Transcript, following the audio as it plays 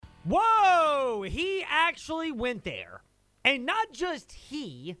Whoa! He actually went there. And not just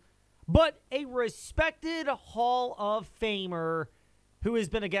he, but a respected Hall of Famer who has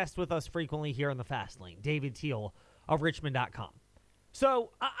been a guest with us frequently here in the Fast Lane, David Teel of Richmond.com.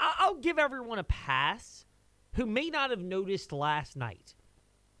 So I'll give everyone a pass who may not have noticed last night.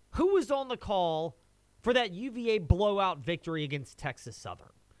 Who was on the call for that UVA blowout victory against Texas Southern?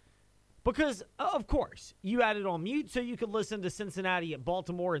 Because, of course, you had it on mute so you could listen to Cincinnati at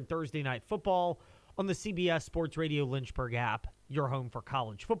Baltimore and Thursday Night Football on the CBS Sports Radio Lynchburg app, your home for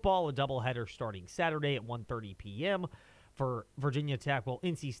college football, a doubleheader starting Saturday at 1:30 p.m. for Virginia Tech,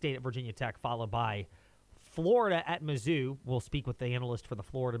 NC State at Virginia Tech, followed by Florida at Mizzou. We'll speak with the analyst for the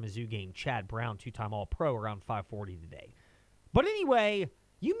Florida-Mizzou game, Chad Brown, two-time All-Pro, around 5:40 today. But anyway,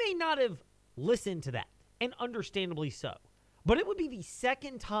 you may not have listened to that, and understandably so. But it would be the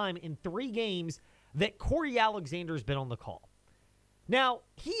second time in 3 games that Corey Alexander's been on the call. Now,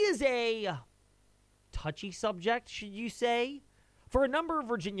 he is a touchy subject, should you say, for a number of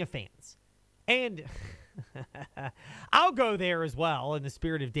Virginia fans. And I'll go there as well in the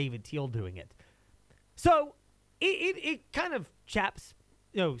spirit of David Teel doing it. So it kind of chaps,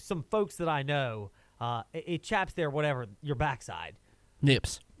 some folks that I know. It chaps their your backside.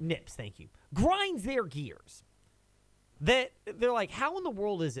 Nips, thank you. Grinds their gears. That they're like, how in the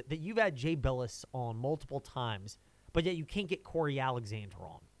world is it that you've had Jay Billis on multiple times, but yet you can't get Corey Alexander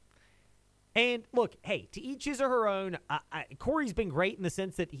on? And look, hey, to each his or her own. Corey's been great in the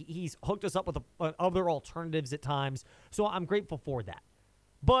sense that he's hooked us up with other alternatives at times, so I'm grateful for that.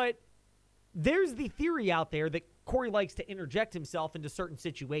 But there's the theory out there that Corey likes to interject himself into certain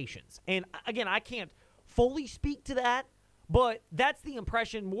situations. And again, I can't fully speak to that, but that's the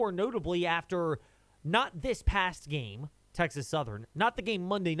impression more notably after not this past game, Texas Southern, not the game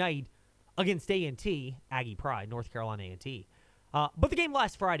Monday night against A&T, Aggie Pride, North Carolina A&T, but the game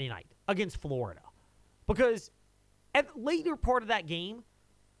last Friday night against Florida. Because at the later part of that game,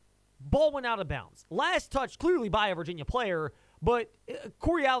 ball went out of bounds. Last touch clearly by a Virginia player, but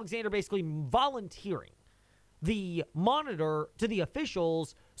Corey Alexander basically volunteering the monitor to the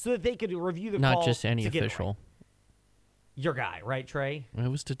officials so that they could review the call. Not just any official. Right. Your guy, right, Trey?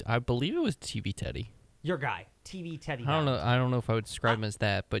 I believe it was TV Teddy. Your guy, TV Teddy. I don't know if I would describe him as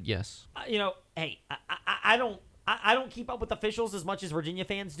that, but yes. Hey, I don't keep up with officials as much as Virginia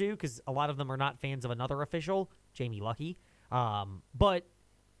fans do because a lot of them are not fans of another official, Jamie Luckey. But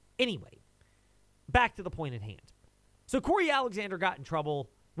anyway, back to the point at hand. So Corey Alexander got in trouble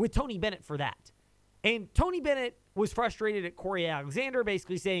with Tony Bennett for that. And Tony Bennett was frustrated at Corey Alexander,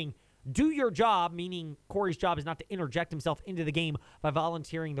 basically saying, do your job, meaning Corey's job is not to interject himself into the game by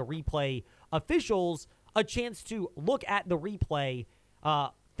volunteering the replay officials a chance to look at the replay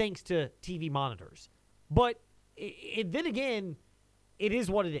thanks to TV monitors. But then again, it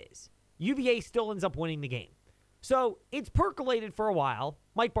is what it is. UVA still ends up winning the game. So it's percolated for a while.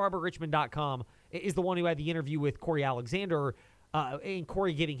 Mike Barber, Richmond.com, is the one who had the interview with Corey Alexander and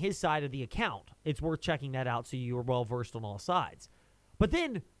Corey giving his side of the account. It's worth checking that out so you are well-versed on all sides. But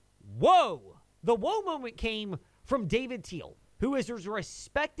then, whoa! The whoa moment came from David Teel, who is as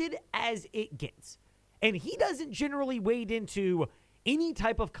respected as it gets. And he doesn't generally wade into any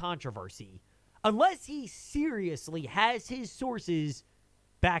type of controversy unless he seriously has his sources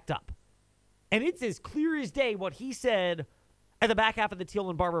backed up. And it's as clear as day what he said at the back half of the Teel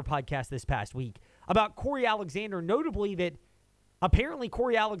and Barber podcast this past week about Corey Alexander, notably that apparently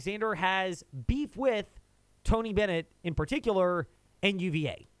Corey Alexander has beef with Tony Bennett in particular and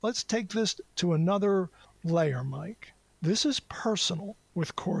UVA. Let's take this to another layer, Mike. This is personal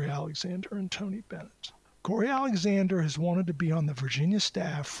with Corey Alexander and Tony Bennett. Corey Alexander has wanted to be on the Virginia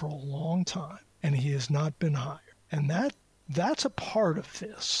staff for a long time, and he has not been hired. And that's a part of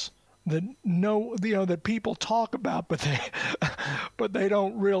this that people talk about, but they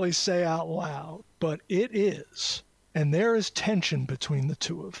don't really say out loud. But it is. And there is tension between the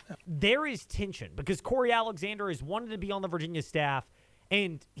two of them. There is tension because Corey Alexander has wanted to be on the Virginia staff,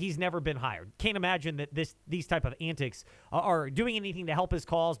 and he's never been hired. Can't imagine that these type of antics are doing anything to help his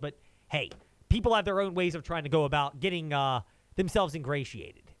cause, but hey, people have their own ways of trying to go about getting themselves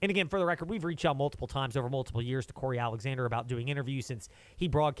ingratiated. And again, for the record, we've reached out multiple times over multiple years to Corey Alexander about doing interviews since he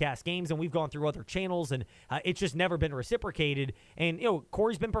broadcast games, and we've gone through other channels, and it's just never been reciprocated. And,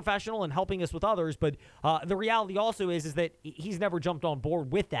 Corey's been professional in helping us with others, but the reality also is that he's never jumped on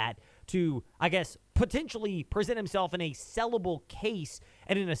board with that to, I guess, potentially present himself in a sellable case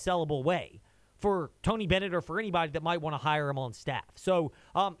and in a sellable way for Tony Bennett or for anybody that might want to hire him on staff. So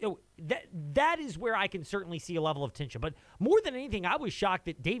that is where I can certainly see a level of tension. But more than anything, I was shocked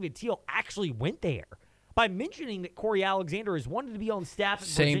that David Teel actually went there. by mentioning that Corey Alexander has wanted to be on staff at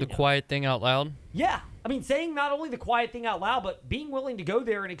Saying Virginia. the quiet thing out loud. Yeah. I mean, saying not only the quiet thing out loud, but being willing to go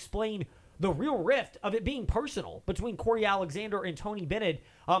there and explain the real rift of it being personal between Corey Alexander and Tony Bennett.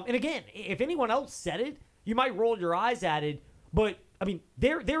 And again, if anyone else said it, you might roll your eyes at it. But, I mean,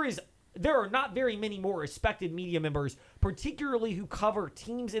 there are not very many more respected media members, particularly who cover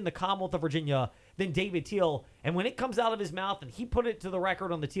teams in the Commonwealth of Virginia, than David Teal. And when it comes out of his mouth, and he put it to the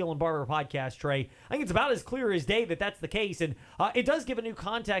record on the Teal and Barber podcast, Trey, I think it's about as clear as day that that's the case. And it does give a new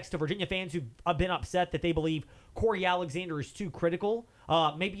context to Virginia fans who've been upset that they believe Corey Alexander is too critical.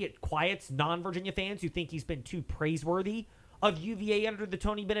 Maybe it quiets non-Virginia fans who think he's been too praiseworthy of UVA under the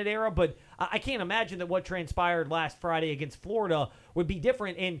Tony Bennett era, but I can't imagine that what transpired last Friday against Florida would be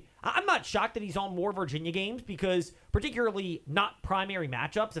different. And I'm not shocked that he's on more Virginia games because particularly not primary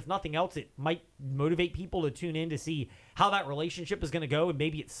matchups. If nothing else, it might motivate people to tune in to see how that relationship is going to go, and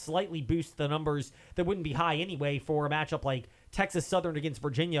maybe it slightly boosts the numbers that wouldn't be high anyway for a matchup like Texas Southern against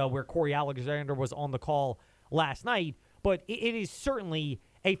Virginia, where Corey Alexander was on the call last night. But it is certainly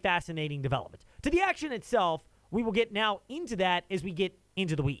a fascinating development. To the action itself, we will get now into that as we get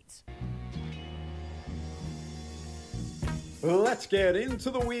into the weeds. Let's get into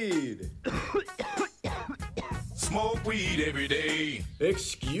the weed. Smoke weed every day.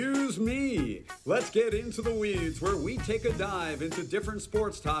 Excuse me. Let's get into the weeds, where we take a dive into different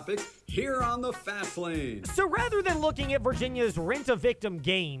sports topics here on the Fast Lane. So rather than looking at Virginia's rent-a-victim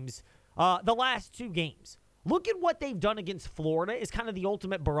games, the last two games, look at what they've done against Florida is kind of the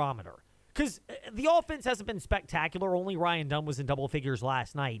ultimate barometer. Because the offense hasn't been spectacular. Only Ryan Dunn was in double figures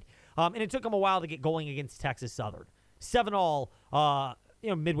last night. And it took him a while to get going against Texas Southern. 7-all,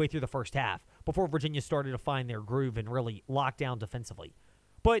 midway through the first half before Virginia started to find their groove and really lock down defensively.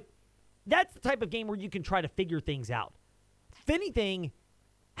 But that's the type of game where you can try to figure things out. If anything,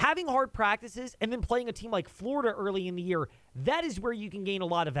 having hard practices and then playing a team like Florida early in the year, that is where you can gain a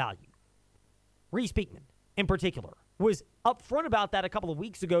lot of value. Reese Beekman, in particular, was upfront about that a couple of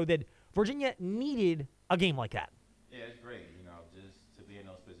weeks ago, that Virginia needed a game like that. Yeah, it's great. Just to be in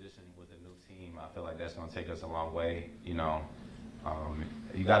those positions with a new team, I feel like that's going to take us a long way. You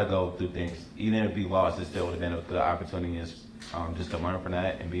got to go through things. Even if we lost, it still would have been a good opportunity just to learn from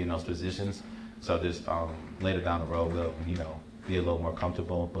that and be in those positions. So just later down the road, we'll, be a little more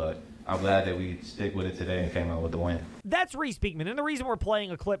comfortable. But I'm glad that we stick with it today and came out with the win. That's Reese Beekman. And the reason we're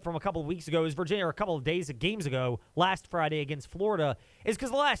playing a clip from a couple of weeks ago is Virginia, or a couple of games ago, last Friday against Florida, is because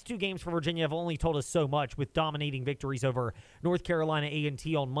the last two games for Virginia have only told us so much, with dominating victories over North Carolina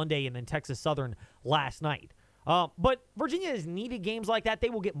A&T on Monday and then Texas Southern last night. But Virginia has needed games like that. They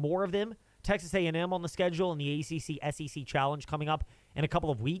will get more of them. Texas A&M on the schedule and the ACC-SEC Challenge coming up in a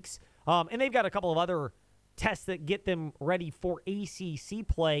couple of weeks. And they've got a couple of other tests that get them ready for ACC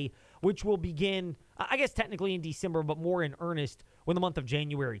play, which will begin, I guess, technically in December, but more in earnest when the month of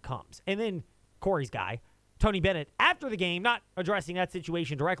January comes. And then Corey's guy, Tony Bennett, after the game, not addressing that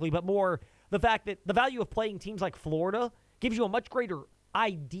situation directly, but more the fact that the value of playing teams like Florida gives you a much greater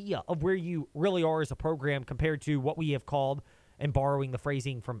idea of where you really are as a program compared to what we have called, and borrowing the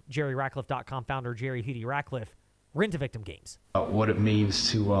phrasing from JerryRatcliffe.com founder Jerry Hootie Ratcliffe, rent-a-victim games. What it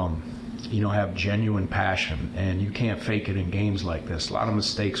means to, have genuine passion, and you can't fake it in games like this. A lot of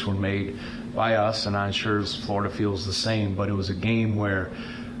mistakes were made by us, and I'm sure Florida feels the same, but it was a game where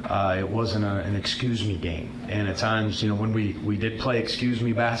it wasn't an excuse me game. And at times, when we did play excuse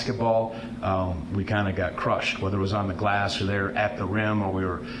me basketball, we kind of got crushed, whether it was on the glass or there at the rim, or we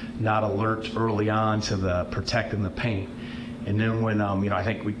were not alert early on to the protecting the paint. And then when, I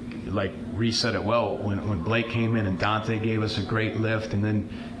think we, like Reese said it well, when Blake came in and Dante gave us a great lift, and then,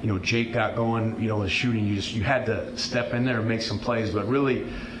 Jake got going, with shooting, you had to step in there and make some plays, but really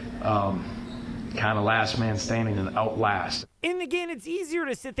kind of last man standing and outlast. And again, it's easier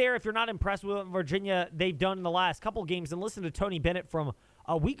to sit there if you're not impressed with what Virginia they've done in the last couple games and listen to Tony Bennett from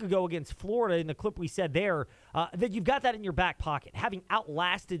a week ago against Florida in the clip we said there, that you've got that in your back pocket. Having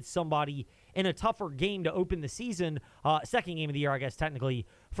outlasted somebody in a tougher game to open the season, second game of the year, I guess, technically,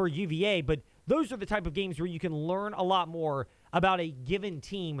 for UVA. But those are the type of games where you can learn a lot more about a given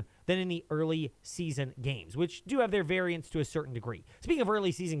team than in the early season games, which do have their variance to a certain degree. Speaking of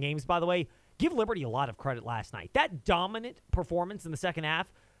early season games, by the way, give Liberty a lot of credit last night. That dominant performance in the second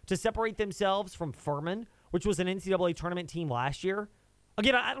half to separate themselves from Furman, which was an NCAA tournament team last year.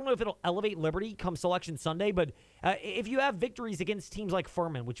 Again, I don't know if it'll elevate Liberty come Selection Sunday, but if you have victories against teams like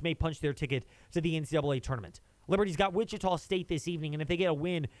Furman, which may punch their ticket to the NCAA tournament, Liberty's got Wichita State this evening, and if they get a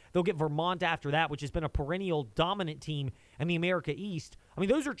win, they'll get Vermont after that, which has been a perennial dominant team in the America East. I mean,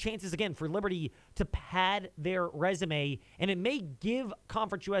 those are chances, again, for Liberty to pad their resume, and it may give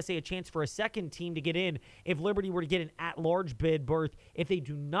Conference USA a chance for a second team to get in if Liberty were to get an at-large bid berth if they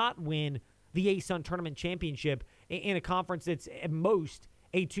do not win the ASUN Tournament Championship in a conference that's at most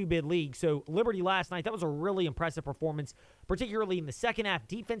a two-bid league. So Liberty last night, that was a really impressive performance, particularly in the second half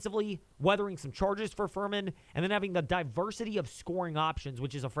defensively, weathering some charges for Furman, and then having the diversity of scoring options,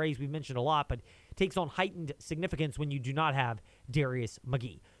 which is a phrase we've mentioned a lot, but takes on heightened significance when you do not have Darius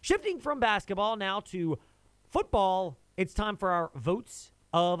McGee. Shifting from basketball now to football, it's time for our votes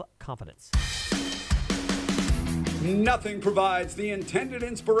of confidence. Nothing provides the intended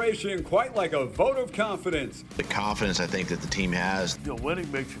inspiration quite like a vote of confidence. The confidence I think that the team has.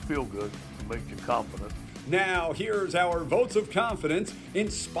 Winning makes you feel good, makes you confident. Now, here's our votes of confidence,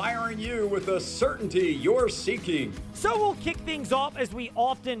 inspiring you with the certainty you're seeking. So we'll kick things off, as we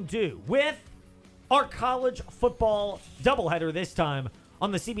often do, with our college football doubleheader this time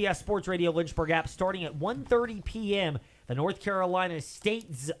on the CBS Sports Radio Lynchburg app, starting at 1:30 p.m. The North Carolina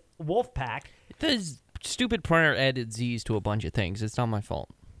State's Wolfpack. The stupid printer added Z's to a bunch of things. It's not my fault.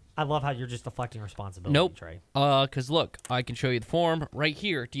 I love how you're just deflecting responsibility, Nope. Trey. Because look, I can show you the form right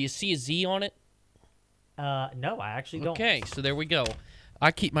here. Do you see a Z on it? No, I actually don't. Okay, so there we go.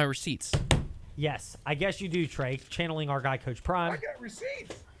 I keep my receipts. Yes, I guess you do, Trey, channeling our guy, Coach Prime. I got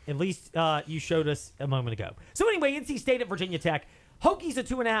receipts. At least you showed us a moment ago. So anyway, NC State at Virginia Tech. Hokies a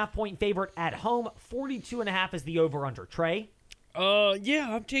 2.5-point favorite at home. 42.5 is the over-under. Trey?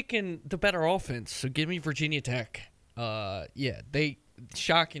 Yeah, I'm taking the better offense, so give me Virginia Tech. Yeah, they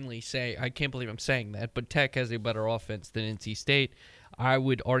shockingly say, I can't believe I'm saying that, but Tech has a better offense than NC State. I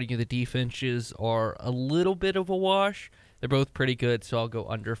would argue the defenses are a little bit of a wash. They're both pretty good, so I'll go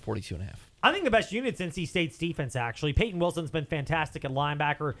under 42.5. I think the best unit's NC State's defense, actually. Peyton Wilson's been fantastic at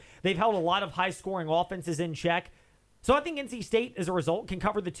linebacker. They've held a lot of high-scoring offenses in check. So I think NC State, as a result, can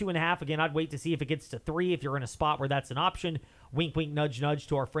cover the 2.5. Again, I'd wait to see if it gets to 3 if you're in a spot where that's an option. Wink, wink, nudge, nudge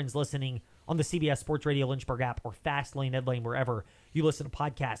to our friends listening on the CBS Sports Radio Lynchburg app or Fastlane, Edlane, wherever you listen to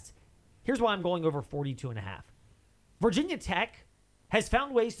podcasts. Here's why I'm going over 42.5. Virginia Tech has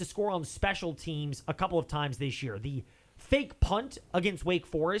found ways to score on special teams a couple of times this year. The fake punt against Wake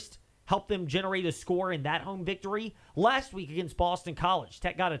Forest helped them generate a score in that home victory. Last week against Boston College,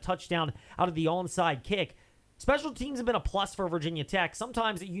 Tech got a touchdown out of the onside kick. Special teams have been a plus for Virginia Tech.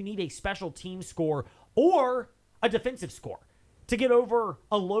 Sometimes you need a special team score or a defensive score to get over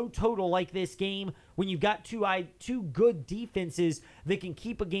a low total like this game when you've got two good defenses that can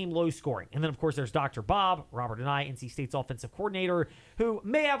keep a game low scoring. And then, of course, there's Dr. Bob, Robert and I, NC State's offensive coordinator, who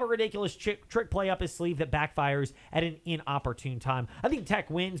may have a ridiculous trick play up his sleeve that backfires at an inopportune time. I think Tech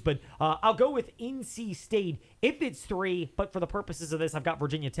wins, but I'll go with NC State if it's 3. But for the purposes of this, I've got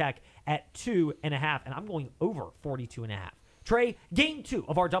Virginia Tech at 2.5, and I'm going over 42.5. Trey, game 2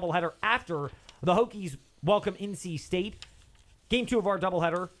 of our doubleheader after the Hokies welcome NC State. Game 2 of our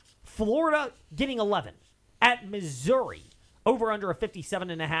doubleheader, Florida getting 11 at Missouri. Over under a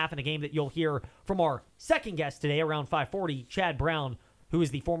 57.5 in a game that you'll hear from our second guest today around 5:40, Chad Brown, who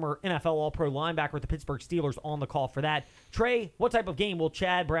is the former NFL All-Pro linebacker with the Pittsburgh Steelers, on the call for that. Trey, what type of game will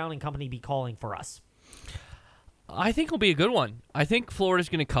Chad Brown and company be calling for us? I think it'll be a good one. I think Florida's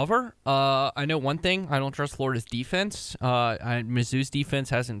going to cover. I know one thing. I don't trust Florida's defense. Mizzou's defense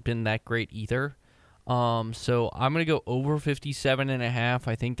hasn't been that great either. So I'm going to go over 57.5.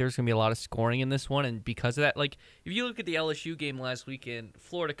 I think there's going to be a lot of scoring in this one. And because of that, like, if you look at the LSU game last weekend,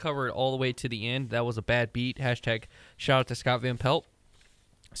 Florida covered all the way to the end. That was a bad beat. Hashtag shout out to Scott Van Pelt.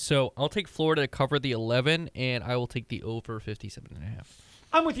 So I'll take Florida to cover the 11, and I will take the over 57.5.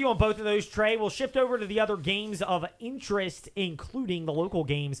 I'm with you on both of those, Trey. We'll shift over to the other games of interest, including the local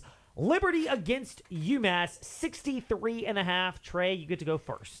games. Liberty against UMass, 63.5. Trey, you get to go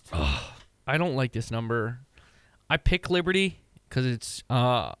first. I don't like this number. I pick Liberty because it's,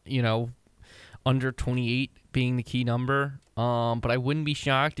 under 28 being the key number. But I wouldn't be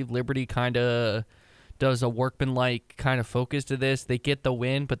shocked if Liberty kind of does a workmanlike kind of focus to this. They get the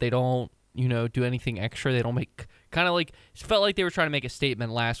win, but they don't, do anything extra. They don't make kind of like it felt like they were trying to make a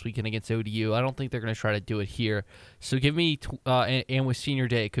statement last weekend against ODU. I don't think they're going to try to do it here. So give me and with Senior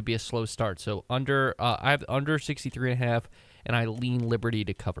Day, it could be a slow start. So I have under 63.5, and I lean Liberty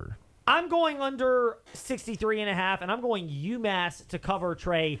to cover. I'm going under 63.5, and I'm going UMass to cover,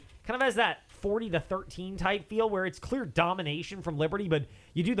 Trey, kind of as that 40-13 type feel where it's clear domination from Liberty, but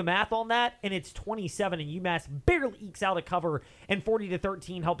you do the math on that, and it's 27, and UMass barely ekes out a cover, and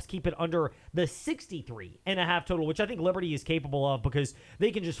 40-13 helps keep it under the 63.5 total, which I think Liberty is capable of because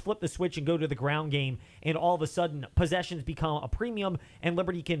they can just flip the switch and go to the ground game, and all of a sudden possessions become a premium, and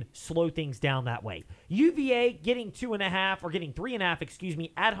Liberty can slow things down that way. UVA getting 2.5, or getting 3.5,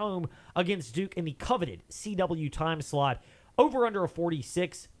 at home against Duke in the coveted CW time slot. Over under a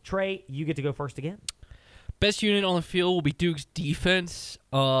 46. Trey, you get to go first again. Best unit on the field will be Duke's defense.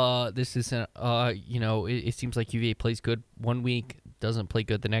 This isn't, it seems like UVA plays good one week, doesn't play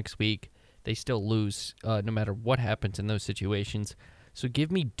good the next week. They still lose no matter what happens in those situations. So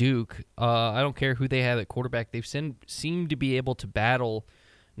give me Duke. I don't care who they have at quarterback. They've seemed to be able to battle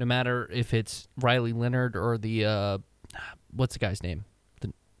no matter if it's Riley Leonard or the, what's the guy's name?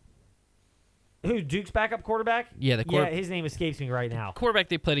 Who, Duke's backup quarterback? Yeah, his name escapes me right now. Quarterback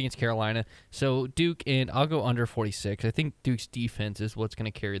they played against Carolina. So Duke, and I'll go under 46. I think Duke's defense is what's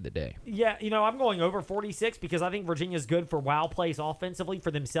going to carry the day. Yeah, I'm going over 46 because I think Virginia's good for wow plays offensively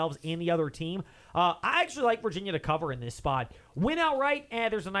for themselves and the other team. I actually like Virginia to cover in this spot. Win outright,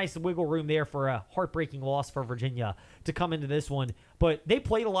 there's a nice wiggle room there for a heartbreaking loss for Virginia to come into this one. But they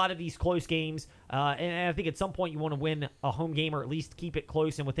played a lot of these close games, and I think at some point you want to win a home game or at least keep it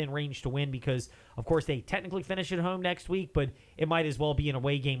close and within range to win because, of course, they technically finish at home next week, but it might as well be an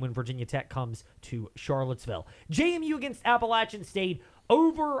away game when Virginia Tech comes to Charlottesville. JMU against Appalachian State.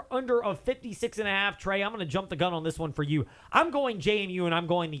 Over under of 56.5. Trey, I'm going to jump the gun on this one for you. I'm going JMU, and I'm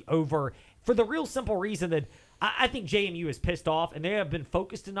going the over for the real simple reason that I think JMU is pissed off, and they have been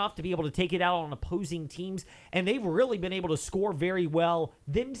focused enough to be able to take it out on opposing teams, and they've really been able to score very well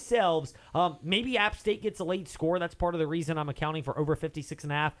themselves. Maybe App State gets a late score. That's part of the reason I'm accounting for over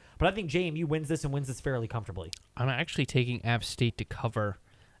 56.5, but I think JMU wins this and wins this fairly comfortably. I'm actually taking App State to cover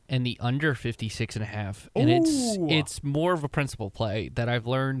and the under 56.5, and it's more of a principal play that I've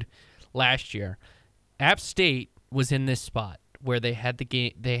learned last year. App State was in this spot where they had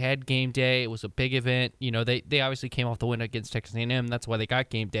game day. It was a big event. They obviously came off the win against Texas A&M. That's why they got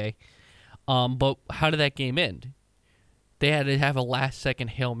game day. But how did that game end? They had to have a last-second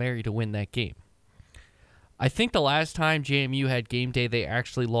Hail Mary to win that game. I think the last time JMU had game day, they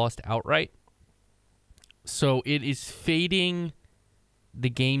actually lost outright. So it is fading the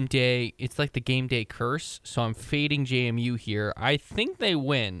game day. It's like the game day curse. So I'm fading JMU here. I think they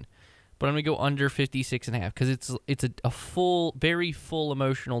win, but I'm going to go under 56.5 because it's a full, very full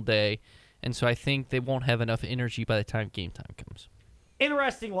emotional day, and so I think they won't have enough energy by the time game time comes.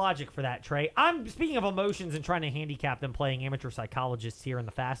 Interesting logic for that, Trey. I'm speaking of emotions and trying to handicap them playing amateur psychologists here in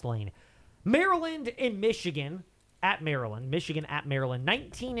the fast lane. Maryland and Michigan at Maryland. Michigan at Maryland.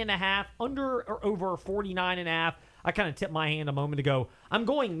 19.5, under or over 49.5. I kind of tipped my hand a moment ago. I'm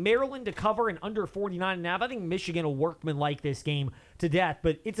going Maryland to cover and under 49.5. I think Michigan will workman-like this game to death,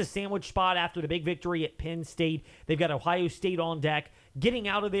 but it's a sandwich spot after the big victory at Penn State. They've got Ohio State on deck. Getting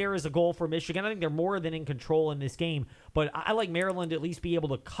out of there is a goal for Michigan. I think they're more than in control in this game, but I like Maryland to at least be able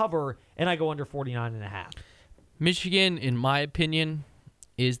to cover, and I go under 49.5. Michigan, in my opinion,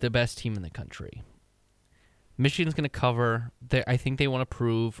 is the best team in the country. Michigan's going to cover. I think they want to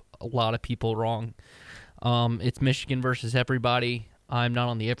prove a lot of people wrong. It's Michigan versus everybody. I'm not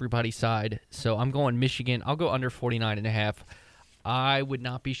on the everybody side, so I'm going Michigan. I'll go under 49.5. I would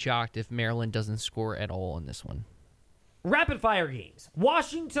not be shocked if Maryland doesn't score at all in this one. Rapid fire games.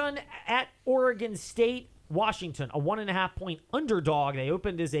 Washington at Oregon State. Washington, a 1.5 point underdog. They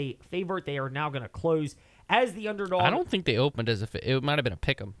opened as a favorite. They are now going to close as the underdog. I don't think they opened as it might have been a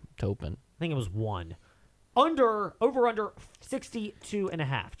pick 'em to open. I think it was 1. Over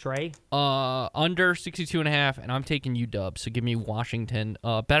 62.5, Trey. Under 62.5, and I'm taking UW. So give me Washington.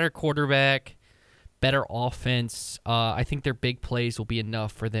 Better quarterback, better offense. I think their big plays will be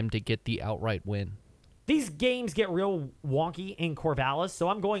enough for them to get the outright win. These games get real wonky in Corvallis, so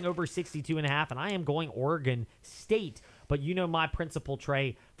I'm going over 62.5, and I am going Oregon State. But you know my principle,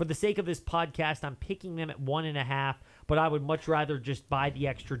 Trey. For the sake of this podcast, I'm picking them at 1.5, but I would much rather just buy the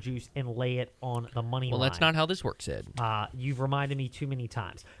extra juice and lay it on the money line. Well, that's not how this works, Ed. You've reminded me too many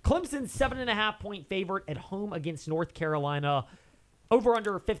times. Clemson, 7.5 point favorite at home against North Carolina. Over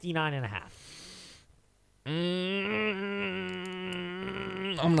under 59.5. I'm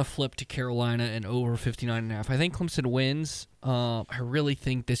going to flip to Carolina and over 59.5. I think Clemson wins. I really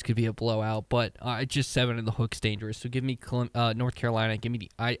think this could be a blowout, but just 7 in the hook's dangerous. So give me North Carolina. Give me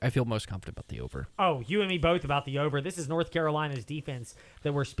I feel most confident about the over. Oh, you and me both about the over. This is North Carolina's defense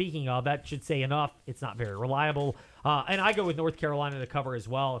that we're speaking of. That should say enough. It's not very reliable. And I go with North Carolina to cover as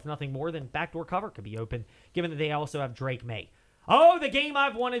well. If nothing more than backdoor cover could be open, given that they also have Drake May. Oh, the game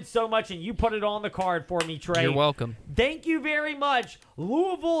I've wanted so much, and you put it on the card for me, Trey. You're welcome. Thank you very much.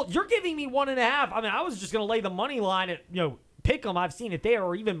 Louisville, you're giving me 1.5. I mean, I was just going to lay the money line at, pick 'em. I've seen it there,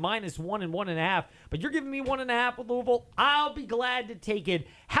 or even -1 and 1.5. But you're giving me 1.5 with Louisville. I'll be glad to take it.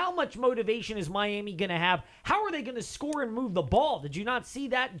 How much motivation is Miami going to have? How are they going to score and move the ball? Did you not see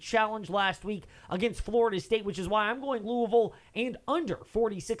that challenge last week against Florida State, which is why I'm going Louisville and under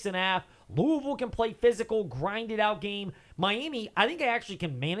 46.5. Louisville can play physical, grinded out game. Miami, I think I actually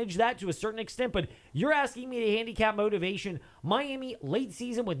can manage that to a certain extent, but you're asking me to handicap motivation. Miami, late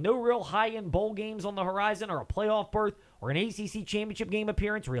season with no real high-end bowl games on the horizon or a playoff berth or an ACC championship game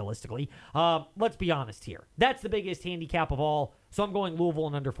appearance, realistically. Let's be honest here. That's the biggest handicap of all, so I'm going Louisville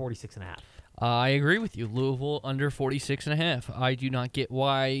and under 46.5. I agree with you. Louisville under 46.5. I do not get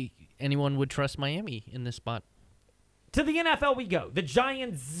why anyone would trust Miami in this spot. To the NFL we go. The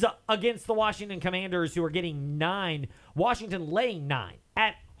Giants against the Washington Commanders, who are getting 9. Washington laying 9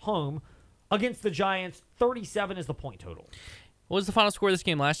 at home against the Giants. 37 is the point total. What was the final score of this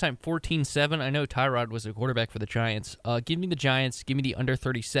game last time? 14-7. I know Tyrod was a quarterback for the Giants. Give me the Giants. Give me the under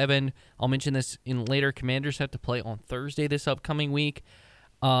 37. I'll mention this in later. Commanders have to play on Thursday this upcoming week.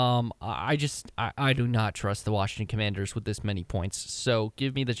 I do not trust the Washington Commanders with this many points. So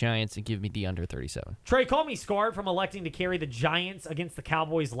give me the Giants and give me the under 37. Trey, call me scarred from electing to carry the Giants against the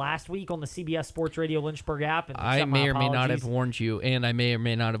Cowboys last week on the CBS Sports Radio Lynchburg app. And I may or may not have warned you, and I may or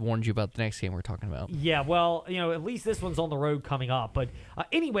may not have warned you about the next game we're talking about. Yeah, well, at least this one's on the road coming up. But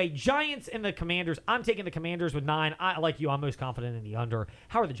anyway, Giants and the Commanders. I'm taking the Commanders with 9. Like you, I'm most confident in the under.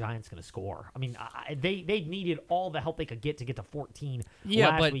 How are the Giants going to score? I mean, they needed all the help they could get to 14.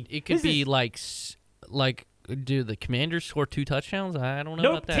 Yeah, but week. it could be like, do the Commanders score 2 touchdowns? I don't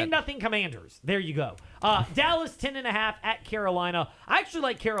know about that. 10-0 Commanders. There you go. Dallas 10.5 at Carolina. I actually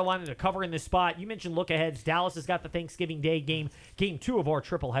like Carolina to cover in this spot. You mentioned look-aheads. Dallas has got the Thanksgiving Day game 2 of our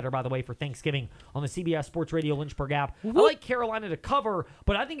triple header, by the way, for Thanksgiving on the CBS Sports Radio Lynchburg app. I like Carolina to cover,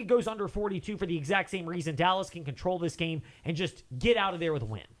 but I think it goes under 42 for the exact same reason. Dallas can control this game and just get out of there with a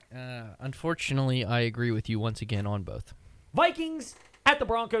win. Unfortunately, I agree with you once again on both. Vikings at the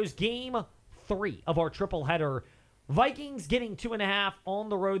Broncos, game 3 of our triple header. Vikings getting 2.5 on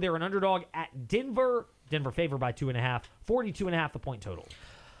the road. They're an underdog at Denver. Denver favored by 2.5. 42.5 the point total.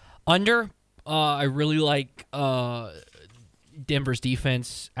 Under. I really like Denver's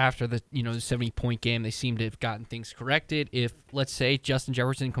defense after the 70-point game. They seem to have gotten things corrected. If, let's say, Justin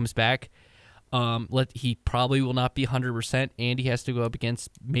Jefferson comes back, he probably will not be 100%, and he has to go up against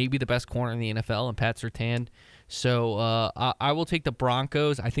maybe the best corner in the NFL, and Pat Surtain. So I will take the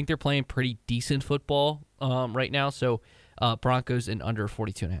Broncos. I think they're playing pretty decent football right now. So Broncos and under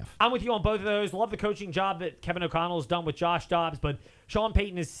 42.5. I'm with you on both of those. Love the coaching job that Kevin O'Connell has done with Josh Dobbs, but Sean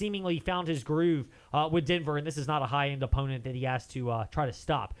Payton has seemingly found his groove with Denver, and this is not a high-end opponent that he has to try to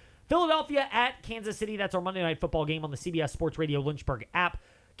stop. Philadelphia at Kansas City. That's our Monday Night Football game on the CBS Sports Radio Lynchburg app.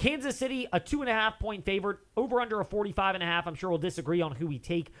 Kansas City, a 2.5-point favorite, over under a 45.5. I'm sure we'll disagree on who we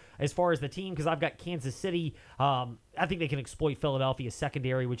take as far as the team because I've got Kansas City. I think they can exploit Philadelphia's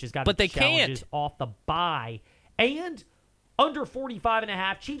secondary, which has got challenges off the bye. And under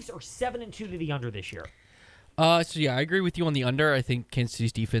 45.5. Chiefs are 7-2 to the under this year. I agree with you on the under. I think Kansas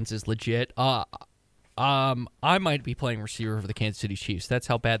City's defense is legit. I might be playing receiver for the Kansas City Chiefs. That's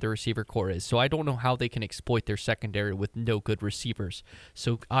how bad their receiver core is. So I don't know how they can exploit their secondary with no good receivers.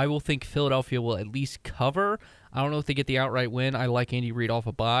 So I will think Philadelphia will at least cover. I don't know if they get the outright win. I like Andy Reid off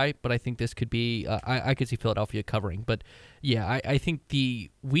a bye, but I think this could be I could see Philadelphia covering. But yeah, I think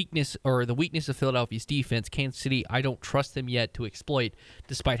the weakness of Philadelphia's defense, Kansas City, I don't trust them yet to exploit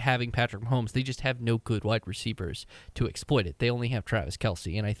despite having Patrick Mahomes. They just have no good wide receivers to exploit it. They only have Travis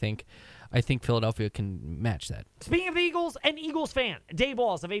Kelce, and I think Philadelphia can match that. Speaking of the Eagles, an Eagles fan, Dave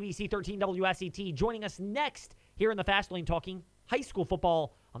Walls of ABC 13 WSET, joining us next here in the Fast Lane talking high school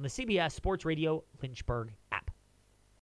football on the CBS Sports Radio Lynchburg app.